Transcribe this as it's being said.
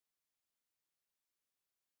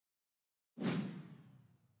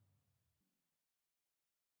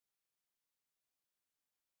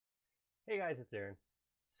Hey guys, it's Aaron.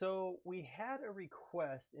 So we had a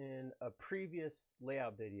request in a previous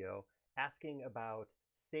layout video asking about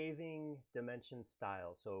saving dimension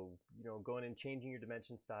styles. So, going and changing your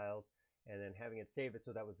dimension styles and then having it save it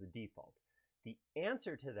so that was the default. The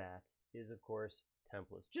answer to that is, of course,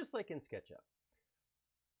 templates, just like in SketchUp.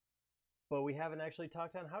 But we haven't actually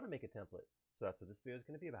talked on how to make a template. So that's what this video is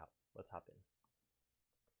going to be about. Let's hop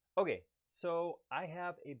in. Okay, so I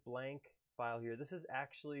have a blank file here. This is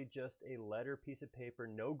actually just a letter piece of paper,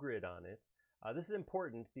 no grid on it. This is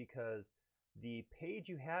important because the page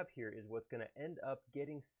you have here is what's going to end up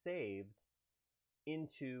getting saved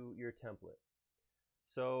into your template.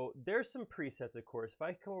 So there's some presets, of course. If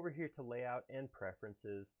I come over here to layout and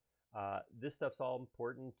preferences, this stuff's all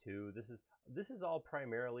important too. This is all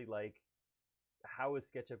primarily like, how is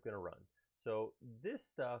SketchUp going to run? So this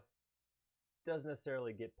stuff doesn't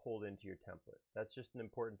necessarily get pulled into your template. That's just an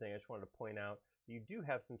important thing. I just wanted to point out you do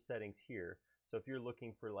have some settings here. So if you're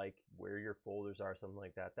looking for like where your folders are, something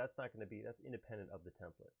like that, that's not going to be, that's independent of the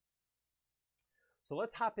template. So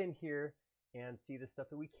let's hop in here and see the stuff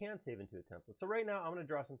that we can save into a template. So right now I'm going to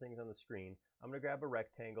draw some things on the screen. I'm going to grab a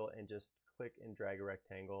rectangle and just click and drag a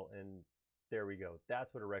rectangle, and there we go.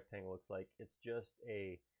 That's what a rectangle looks like. It's just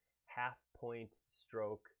a half point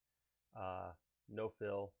stroke, no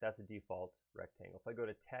fill. That's a default rectangle. If I go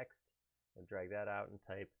to text and drag that out and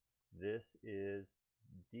type, this is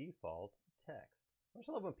default text. I just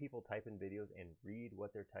love when people type in videos and read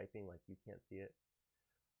what they're typing like you can't see it.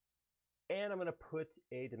 And I'm going to put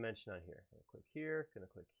a dimension on here. I'm going to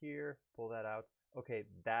click here, pull that out. Okay,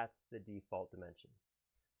 that's the default dimension.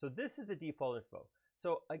 So this is the default info.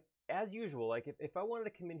 So as usual, like if I wanted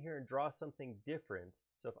to come in here and draw something different,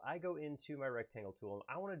 so if I go into my rectangle tool and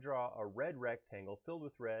I want to draw a red rectangle filled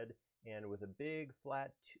with red and with a big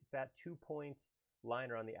fat 2-point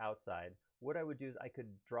liner on the outside, what I would do is I could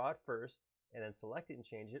draw it first and then select it and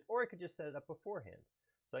change it, or I could just set it up beforehand.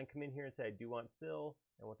 So I can come in here and say I do want fill.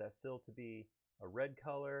 I want that fill to be a red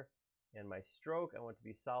color, and my stroke I want it to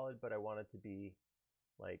be solid, but I want it to be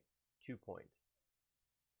like 2-point.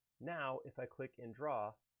 Now if I click and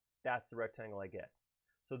draw, that's the rectangle I get.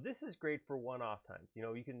 So this is great for one-off times.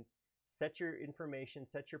 You can set your information,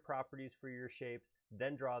 set your properties for your shapes,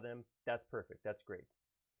 then draw them. That's perfect. That's great.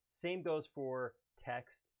 Same goes for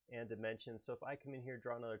text and dimensions. So if I come in here,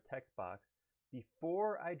 draw another text box,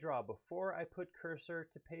 before I put cursor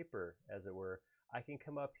to paper, as it were, I can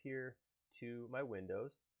come up here to my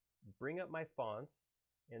windows, bring up my fonts,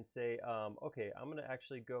 and say, okay, I'm going to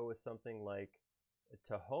actually go with something like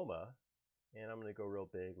Tahoma, and I'm going to go real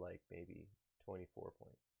big, like maybe 24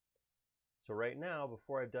 point. So right now,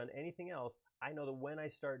 before I've done anything else, I know that when I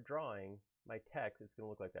start drawing my text, it's going to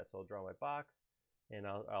look like that. So I'll draw my box and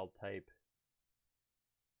I'll type.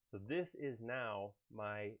 So this is now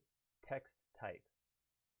my text type.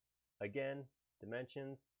 Again,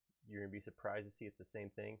 dimensions, you're going to be surprised to see it's the same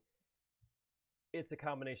thing. It's a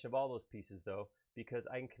combination of all those pieces though, because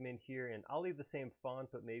I can come in here and I'll leave the same font,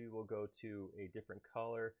 but maybe we'll go to a different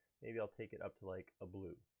color. Maybe I'll take it up to like a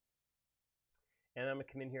blue. And I'm going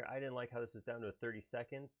to come in here. I didn't like how this was down to a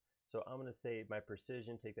 32nd. So I'm going to say my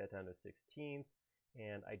precision, take that down to a 16th.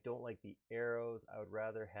 And I don't like the arrows. I would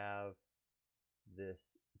rather have this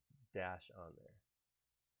dash on there.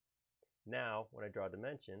 Now, when I draw a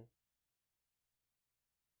dimension,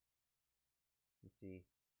 you can see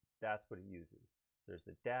that's what it uses. So there's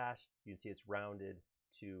the dash. You can see it's rounded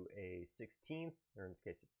to a 16th, or in this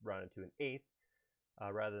case, it's rounded to an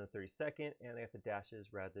 8th rather than 32nd. And I have the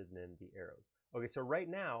dashes rather than the arrows. Okay, so right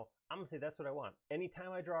now, I'm going to say that's what I want.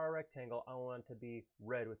 Anytime I draw a rectangle, I want it to be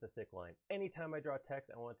red with a thick line. Anytime I draw text,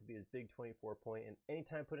 I want it to be this big 24 point. And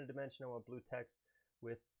anytime I put in a dimension, I want blue text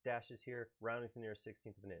with dashes here, rounding to the nearest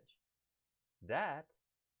 16th of an inch. That,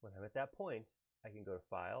 when I'm at that point, I can go to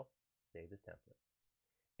File, Save this template.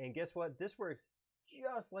 And guess what? This works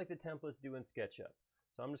just like the templates do in SketchUp.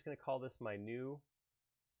 So I'm just going to call this my new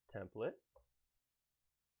template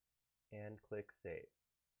and click Save.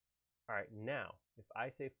 All right, now, if I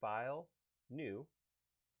say File, New,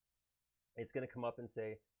 it's going to come up and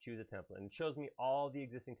say Choose a template. And it shows me all the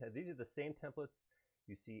existing templates. These are the same templates.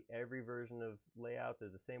 You see every version of layout. They're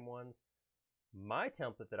the same ones. My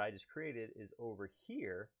template that I just created is over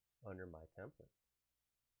here under My Templates.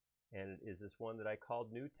 And it is this one that I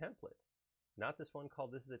called New Template. Not this one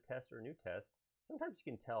called This is a Test or New Test. Sometimes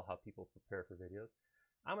you can tell how people prepare for videos.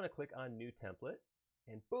 I'm going to click on New Template,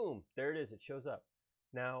 and boom, there it is. It shows up.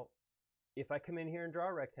 Now, if I come in here and draw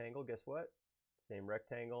a rectangle, guess what? Same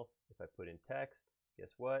rectangle. If I put in text,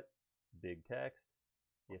 guess what? Big text.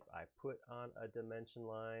 if I put on a dimension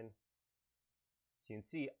line, so you can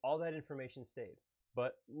see all that information stayed.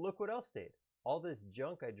 But look what else stayed. All this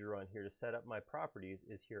junk I drew on here to set up my properties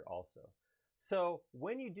is here also. So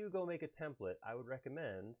when you do go make a template, I would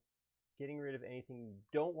recommend getting rid of anything you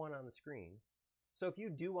don't want on the screen. So if you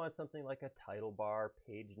do want something like a title bar,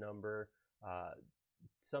 page number,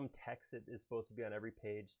 some text that is supposed to be on every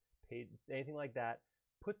page, anything like that,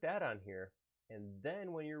 put that on here. And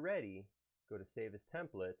then when you're ready, go to Save as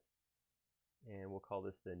Template, and we'll call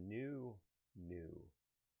this the new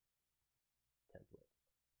template.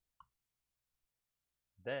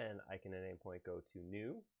 Then I can at any point go to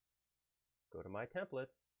New, go to My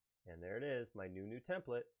Templates, and there it is, my new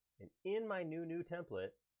template. And in my new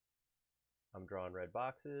template, I'm drawing red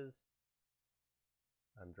boxes,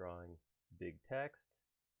 I'm drawing big text,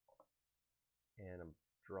 and I'm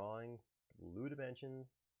drawing blue dimensions,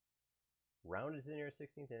 rounded to the nearest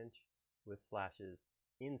 16th inch with slashes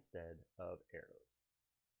instead of arrows.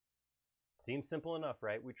 Seems simple enough,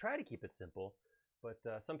 right? We try to keep it simple, but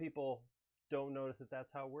some people don't notice that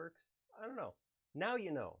that's how it works. I don't know. Now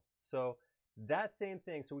you know. So that same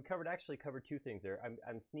thing, so we actually covered two things there.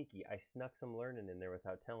 I'm sneaky. I snuck some learning in there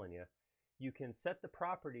without telling you. You can set the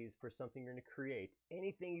properties for something you're going to create.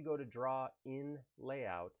 Anything you go to draw in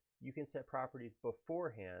Layout, you can set properties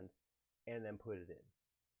beforehand and then put it in.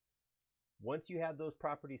 Once you have those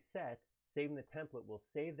properties set, saving the template will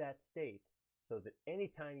save that state so that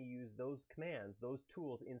anytime you use those commands, those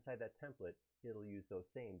tools inside that template, it'll use those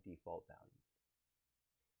same default values.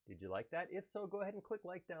 Did you like that? If so, go ahead and click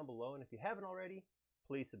like down below, and if you haven't already,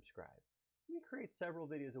 please subscribe. We create several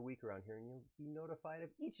videos a week around here, and you'll be notified of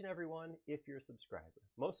each and every one if you're a subscriber.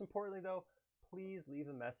 Most importantly though, please leave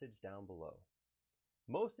a message down below.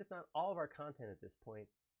 Most, if not all, of our content at this point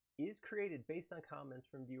is created based on comments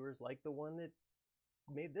from viewers like the one that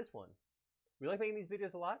made this one. We like making these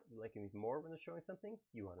videos a lot. We like making these more when they're showing something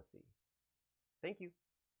you want to see. Thank you.